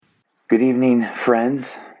Good evening, friends.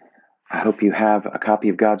 I hope you have a copy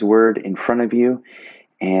of God's Word in front of you.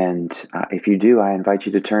 And if you do, I invite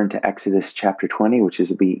you to turn to Exodus chapter 20, which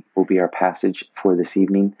will be our passage for this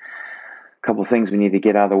evening. A couple of things we need to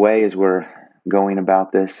get out of the way as we're going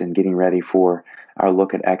about this and getting ready for our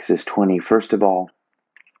look at Exodus 20. First of all,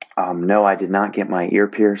 no, I did not get my ear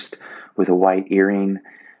pierced with a white earring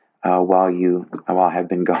while I have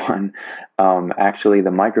been gone. Actually,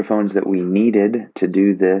 the microphones that we needed to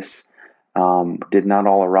do this did not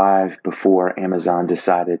all arrive before Amazon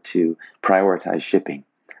decided to prioritize shipping.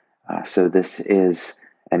 So this is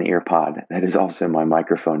an earpod that is also my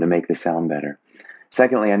microphone to make the sound better.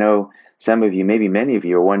 Secondly, I know some of you, maybe many of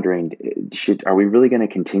you, are wondering, are we really going to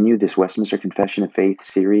continue this Westminster Confession of Faith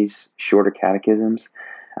series, shorter catechisms?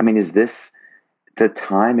 I mean, is this the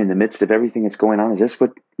time in the midst of everything that's going on? Is this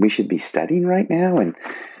what we should be studying right now?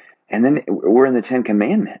 And then we're in the Ten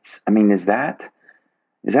Commandments. I mean, is that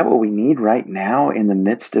what we need right now in the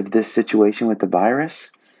midst of this situation with the virus?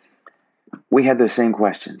 We had those same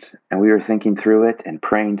questions, and we were thinking through it and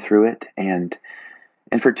praying through it. And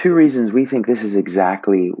for two reasons, we think this is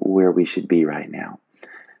exactly where we should be right now.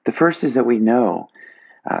 The first is that we know,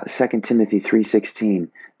 2 Timothy 3:16,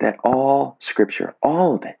 that all Scripture,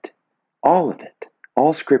 all of it,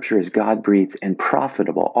 all Scripture is God-breathed and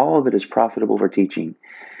profitable. All of it is profitable for teaching.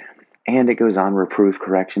 And it goes on, reproof,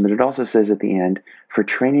 correction, but it also says at the end, for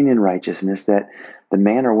training in righteousness, that the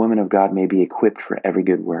man or woman of God may be equipped for every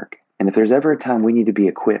good work. And if there's ever a time we need to be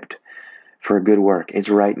equipped for a good work, it's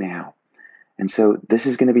right now. And so this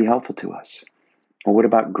is going to be helpful to us. Well, what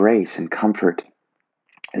about grace and comfort?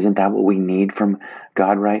 Isn't that what we need from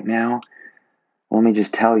God right now? Well, let me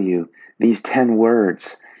just tell you, these 10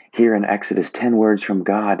 words here in Exodus, 10 words from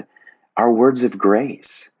God, are words of grace.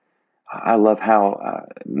 I love how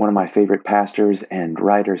one of my favorite pastors and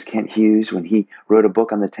writers, Kent Hughes, when he wrote a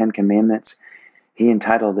book on the Ten Commandments, he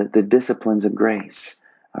entitled it The Disciplines of Grace.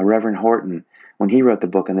 Reverend Horton, when he wrote the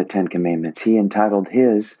book on the Ten Commandments, he entitled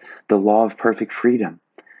his The Law of Perfect Freedom.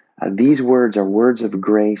 These words are words of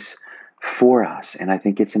grace for us, and I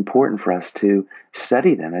think it's important for us to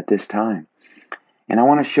study them at this time. And I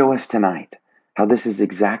want to show us tonight how this is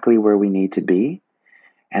exactly where we need to be,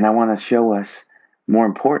 and I want to show us, more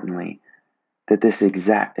importantly, that this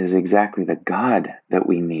is exactly the God that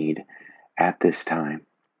we need at this time.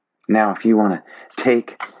 Now, if you want to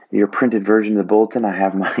take your printed version of the bulletin, I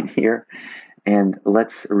have mine here, and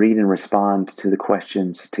let's read and respond to the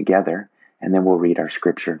questions together, and then we'll read our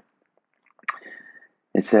scripture.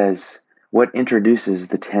 It says, what introduces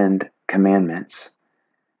the 10 commandments?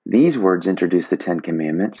 These words introduce the 10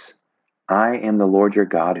 commandments. I am the Lord your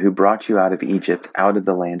God who brought you out of Egypt, out of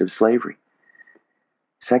the land of slavery.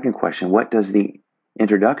 Second question, what does the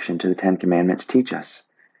introduction to the 10 commandments teach us?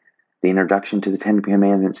 The introduction to the 10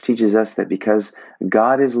 commandments teaches us that because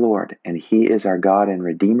God is Lord and he is our God and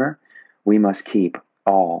Redeemer, we must keep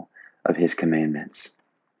all of his commandments.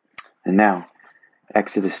 And now,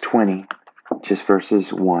 Exodus 20, just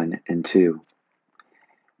verses 1 and 2.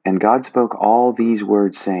 And God spoke all these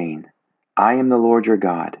words, saying, I am the Lord your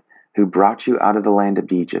God, who brought you out of the land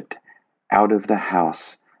of Egypt, out of the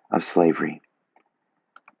house of slavery.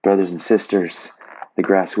 Brothers and sisters, the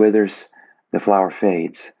grass withers, the flower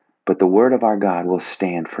fades, but the word of our God will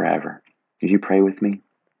stand forever. Would you pray with me?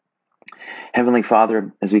 Heavenly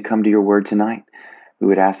Father, as we come to your word tonight, we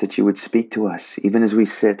would ask that you would speak to us, even as we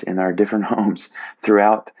sit in our different homes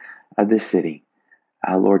throughout this city.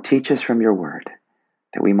 Lord, teach us from your word,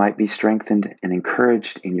 that we might be strengthened and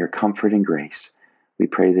encouraged in your comfort and grace. We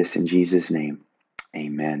pray this in Jesus' name.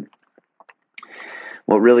 Amen.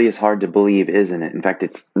 Well, it really is hard to believe, isn't it? In fact,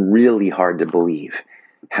 it's really hard to believe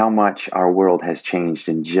how much our world has changed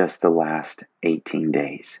in just the last 18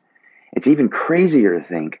 days. It's even crazier to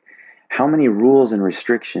think how many rules and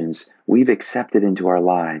restrictions we've accepted into our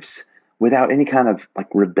lives without any kind of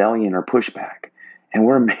rebellion or pushback. And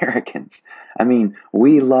we're Americans. I mean,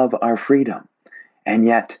 we love our freedom. And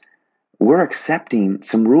yet we're accepting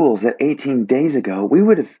some rules that 18 days ago we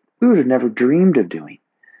would have never dreamed of doing.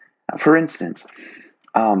 For instance,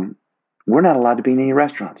 we're not allowed to be in any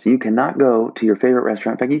restaurants. You cannot go to your favorite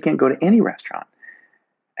restaurant. In fact, you can't go to any restaurant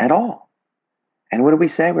at all. And what do we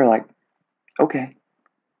say? We're like, okay.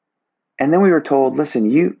 And then we were told,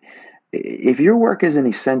 listen, if your work isn't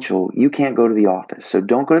essential, you can't go to the office. So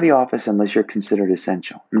don't go to the office unless you're considered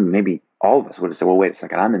essential. Maybe all of us would have said, well, wait a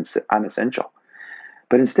second, I'm essential.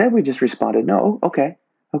 But instead we just responded, no, okay,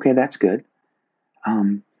 that's good.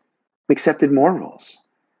 We accepted more rules.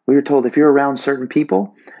 We were told if you're around certain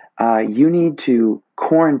people, you need to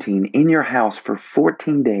quarantine in your house for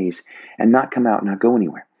 14 days and not come out, not go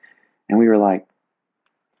anywhere. And we were like,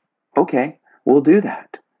 Okay, we'll do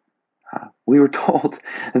that. We were told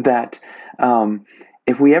that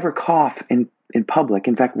if we ever cough in public,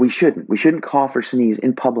 in fact, we shouldn't. We shouldn't cough or sneeze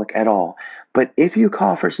in public at all. But if you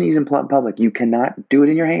cough or sneeze in public, you cannot do it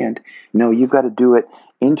in your hand. No, you've got to do it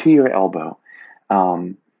into your elbow.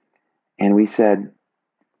 And we said,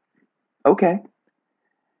 okay.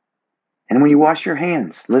 And when you wash your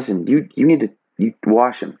hands, listen, you need to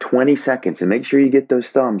wash them 20 seconds and make sure you get those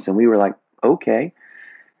thumbs. And we were like, okay.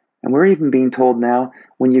 And we're even being told now,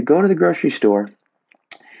 when you go to the grocery store,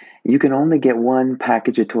 you can only get one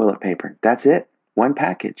package of toilet paper. That's it. One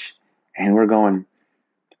package. And we're going,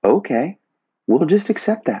 okay, we'll just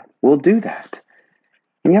accept that. We'll do that.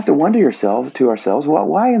 And you have to wonder to ourselves, well,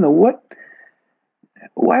 why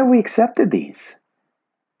have we accepted these?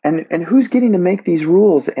 And who's getting to make these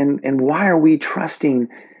rules, and why are we trusting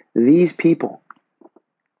these people?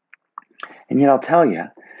 And yet I'll tell you,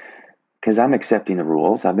 because I'm accepting the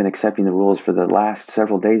rules, I've been accepting the rules for the last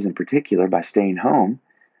several days in particular by staying home,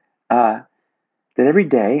 that every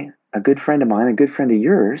day a good friend of mine, a good friend of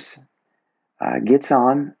yours, gets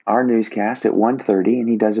on our newscast at 1:30 and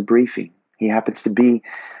he does a briefing. He happens to be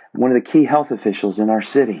one of the key health officials in our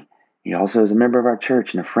city. He also is a member of our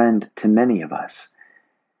church and a friend to many of us.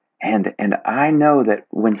 And I know that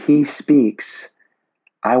when he speaks,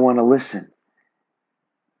 I want to listen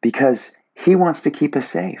because he wants to keep us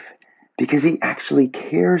safe, because he actually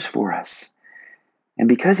cares for us. And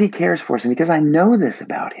because he cares for us, and because I know this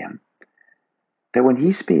about him, that when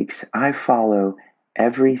he speaks, I follow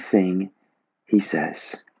everything he says.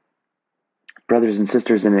 Brothers and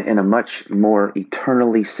sisters, in a much more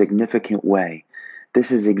eternally significant way,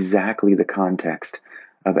 this is exactly the context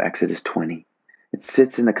of Exodus 20. It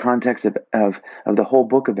sits in the context of the whole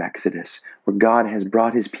book of Exodus, where God has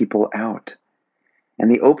brought his people out. And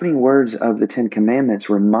the opening words of the Ten Commandments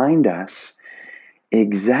remind us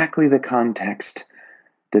exactly the context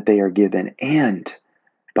that they are given and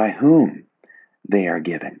by whom they are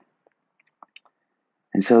given.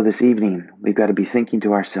 And so this evening, we've got to be thinking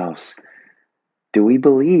to ourselves, do we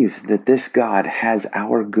believe that this God has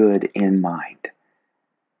our good in mind?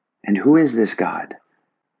 And who is this God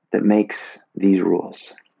that makes these rules?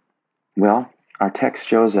 Well, our text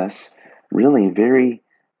shows us really very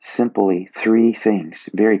simply three things,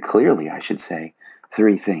 very clearly, I should say,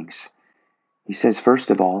 three things. He says, first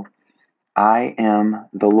of all, I am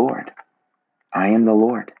the Lord. I am the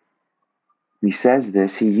Lord. When he says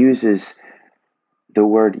this, he uses the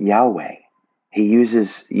word Yahweh. He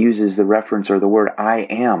uses the reference or the word I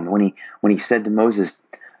am when he said to Moses,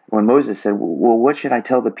 when Moses said, well, what should I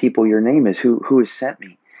tell the people your name is? Who has sent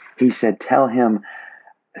me? He said, tell them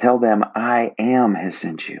I am has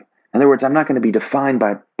sent you. In other words, I'm not going to be defined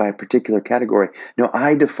by a particular category. No,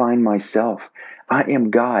 I define myself. I am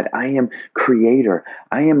God. I am creator.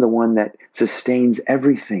 I am the one that sustains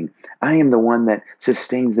everything. I am the one that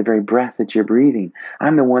sustains the very breath that you're breathing.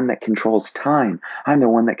 I'm the one that controls time. I'm the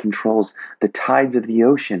one that controls the tides of the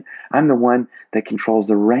ocean. I'm the one that controls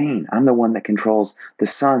the rain. I'm the one that controls the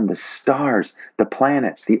sun, the stars, the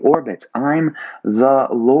planets, the orbits. I'm the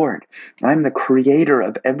Lord. I'm the creator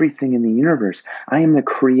of everything in the universe. I am the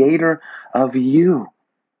creator of you.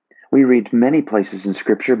 We read many places in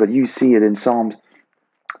Scripture, but you see it in Psalms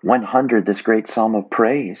 100, this great psalm of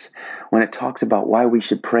praise, when it talks about why we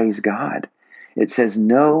should praise God. It says,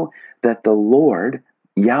 know that the Lord,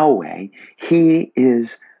 Yahweh, he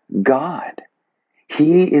is God.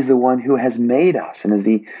 He is the one who has made us. And as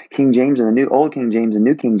the King James and the Old King James and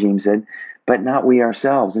New King James said, but not we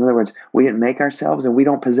ourselves. In other words, we didn't make ourselves and we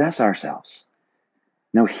don't possess ourselves.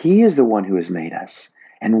 No, he is the one who has made us.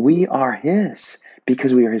 And we are his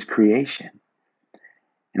because we are his creation.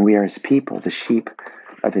 And we are his people, the sheep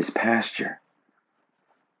of his pasture.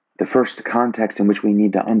 The first context in which we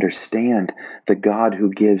need to understand the God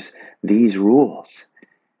who gives these rules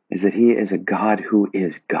is that he is a God, who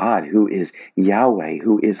is Yahweh,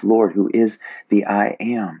 who is Lord, who is the I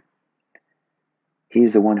am. He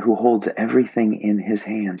is the one who holds everything in his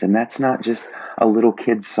hands. And that's not just a little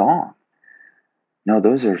kid's song. No,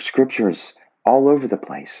 those are scriptures all over the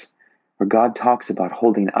place where God talks about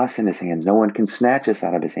holding us in his hands. No one can snatch us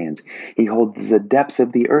out of his hands. He holds the depths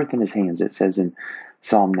of the earth in his hands, it says in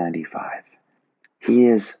Psalm 95. He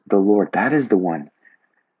is the Lord. That is the one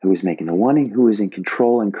who is making, the one who is in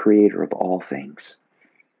control and creator of all things.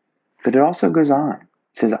 But it also goes on.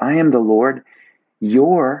 It says, I am the Lord,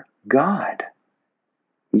 your God.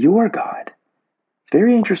 Your God. It's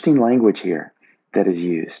very interesting language here that is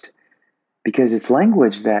used, because it's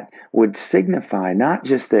language that would signify not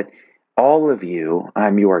just that all of you,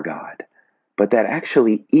 I'm your God, but that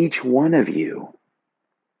actually each one of you,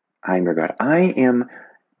 I'm your God. I am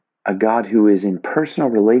a God who is in personal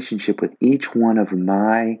relationship with each one of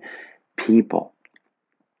my people.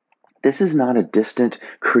 This is not a distant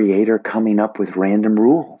creator coming up with random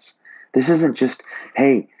rules. This isn't just,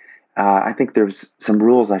 hey, I think there's some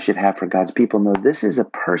rules I should have for God's people. No, this is a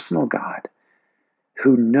personal God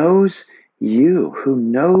who knows you, who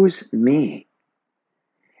knows me.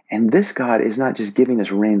 And this God is not just giving us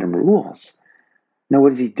random rules. No,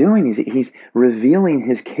 what is he doing? He's revealing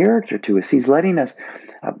his character to us. He's letting us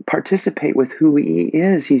participate with who he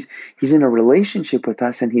is. He's in a relationship with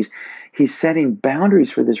us, and he's setting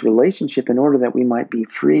boundaries for this relationship in order that we might be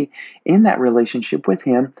free in that relationship with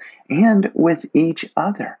him and with each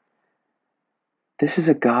other. This is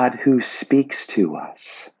a God who speaks to us.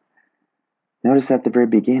 Notice at the very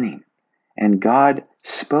beginning, and God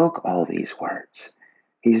spoke all these words.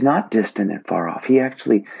 He's not distant and far off. He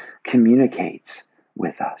actually communicates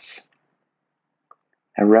with us.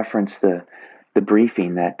 I reference the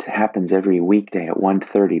briefing that happens every weekday at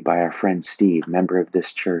 1:30 by our friend Steve, member of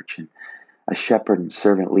this church, and a shepherd and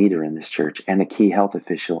servant leader in this church, and a key health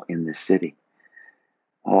official in this city.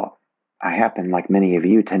 Well, I happen, like many of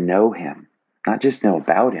you, to know him. Not just know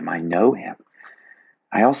about him, I know him.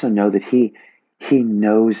 I also know that he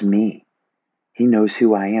knows me. He knows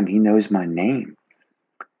who I am. He knows my name.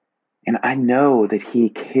 And I know that he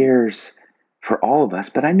cares for all of us,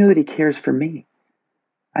 but I know that he cares for me.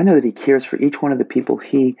 I know that he cares for each one of the people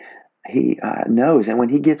he knows. And when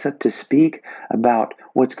he gets up to speak about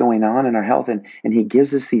what's going on in our health, and he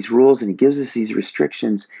gives us these rules and he gives us these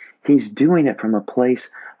restrictions, he's doing it from a place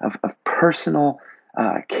of personal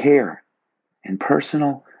care and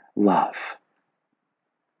personal love.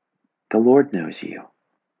 The Lord knows you.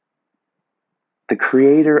 The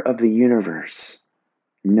creator of the universe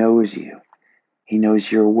knows you. He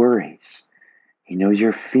knows your worries. He knows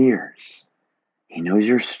your fears. He knows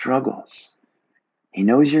your struggles. He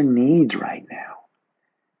knows your needs right now.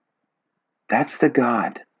 That's the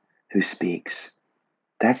God who speaks.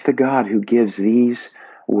 That's the God who gives these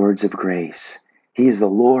words of grace. He is the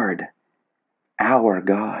Lord, our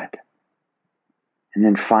God. And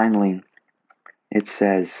then finally, it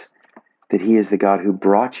says that he is the God who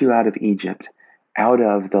brought you out of Egypt, out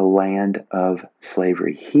of the land of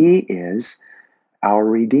slavery. He is our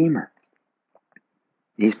Redeemer.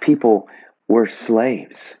 These people were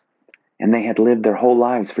slaves, and they had lived their whole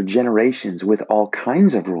lives for generations with all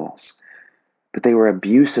kinds of rules, but they were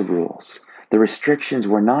abusive rules. The restrictions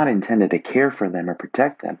were not intended to care for them or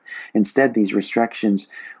protect them. Instead, these restrictions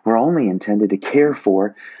were only intended to care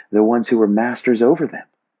for the ones who were masters over them.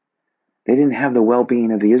 They didn't have the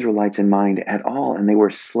well-being of the Israelites in mind at all, and they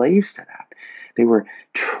were slaves to that. They were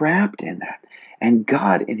trapped in that. And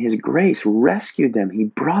God, in his grace, rescued them. He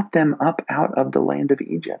brought them up out of the land of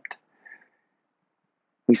Egypt.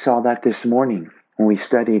 We saw that this morning when we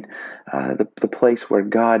studied the place where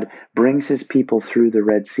God brings his people through the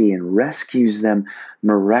Red Sea and rescues them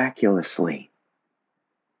miraculously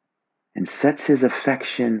and sets his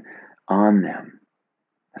affection on them.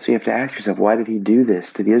 So you have to ask yourself, why did he do this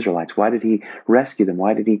to the Israelites? Why did he rescue them?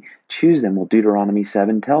 Why did he choose them? Well, Deuteronomy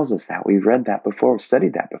 7 tells us that. We've read that before, we've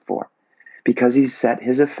studied that before. Because he set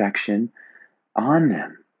his affection on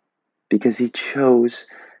them. Because he chose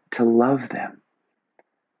to love them.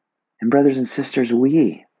 And brothers and sisters,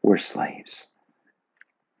 we were slaves.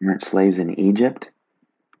 We weren't slaves in Egypt.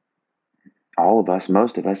 All of us,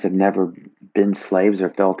 most of us, have never been slaves or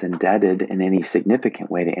felt indebted in any significant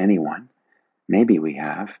way to anyone. Maybe we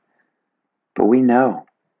have. But we know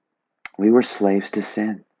we were slaves to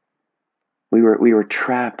sin. We were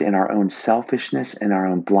trapped in our own selfishness, in our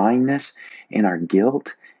own blindness, in our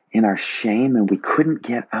guilt, in our shame, and we couldn't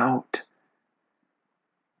get out.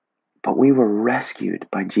 But we were rescued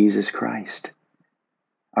by Jesus Christ.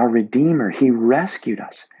 Our Redeemer, he rescued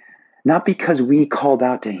us. Not because we called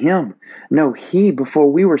out to him. No, he,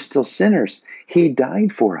 before we were still sinners, he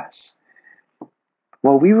died for us.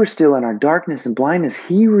 While we were still in our darkness and blindness,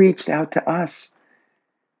 he reached out to us.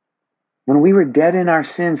 When we were dead in our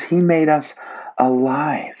sins, he made us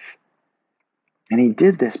alive. And he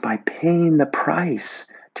did this by paying the price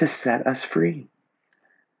to set us free.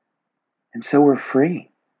 And so we're free.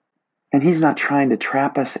 And he's not trying to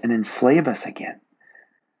trap us and enslave us again.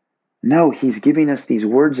 No, he's giving us these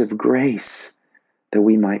words of grace that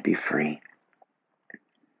we might be free.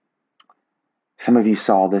 Some of you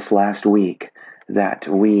saw this last week that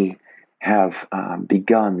we have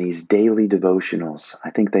begun these daily devotionals.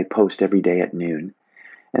 I think they post every day at noon.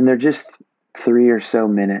 And they're just 3 or so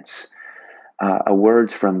minutes,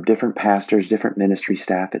 words from different pastors, different ministry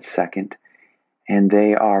staff at Second. And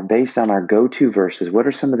they are based on our go-to verses. What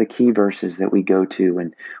are some of the key verses that we go to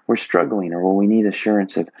when we're struggling or when we need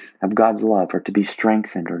assurance of God's love or to be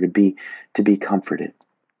strengthened or to be comforted?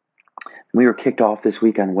 We were kicked off this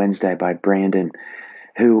week on Wednesday by Brandon,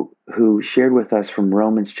 who shared with us from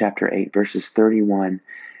Romans chapter 8, verses 31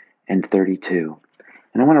 and 32.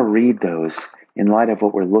 And I want to read those in light of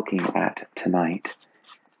what we're looking at tonight.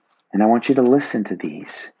 And I want you to listen to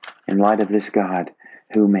these in light of this God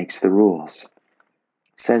who makes the rules.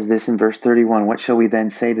 It says this in verse 31, "What shall we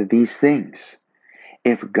then say to these things?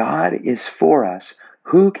 If God is for us,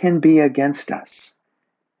 who can be against us?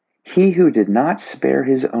 He who did not spare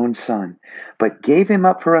his own son, but gave him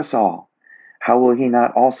up for us all, how will he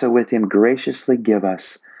not also with him graciously give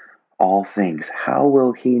us all things?" How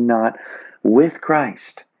will he not with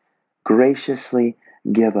Christ graciously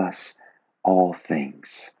give us all things?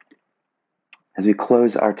 As we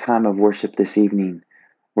close our time of worship this evening,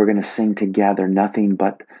 we're going to sing together "Nothing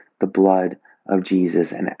But the Blood of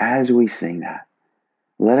Jesus." And as we sing that,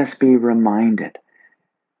 let us be reminded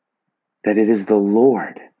that it is the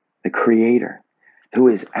Lord, the Creator, who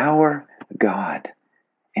is our God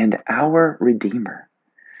and our Redeemer,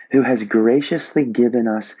 who has graciously given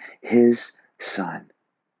us His Son.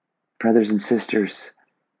 Brothers and sisters,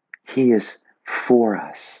 He is for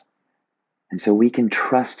us. And so we can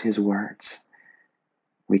trust His words.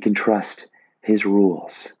 We can trust His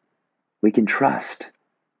rules. We can trust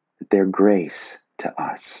that they're grace to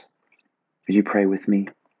us. Would you pray with me?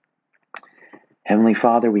 Heavenly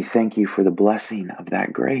Father, we thank you for the blessing of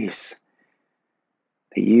that grace,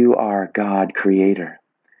 that you are God, Creator,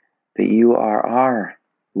 that you are our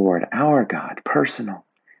Lord, our God, personal,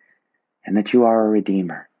 and that you are a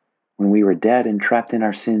Redeemer. When we were dead and trapped in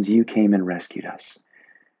our sins, you came and rescued us.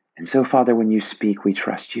 And so, Father, when you speak, we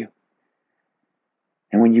trust you.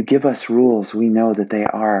 And when you give us rules, we know that they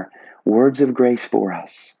are words of grace for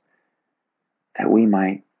us, that we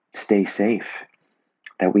might stay safe,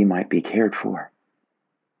 that we might be cared for,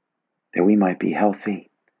 that we might be healthy,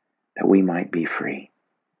 that we might be free.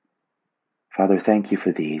 Father, thank you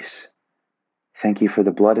for these. Thank you for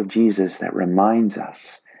the blood of Jesus that reminds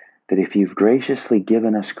us that if you've graciously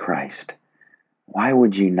given us Christ, why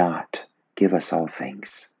would you not give us all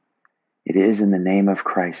things? It is in the name of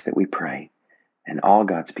Christ that we pray. And all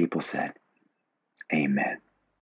God's people said, Amen.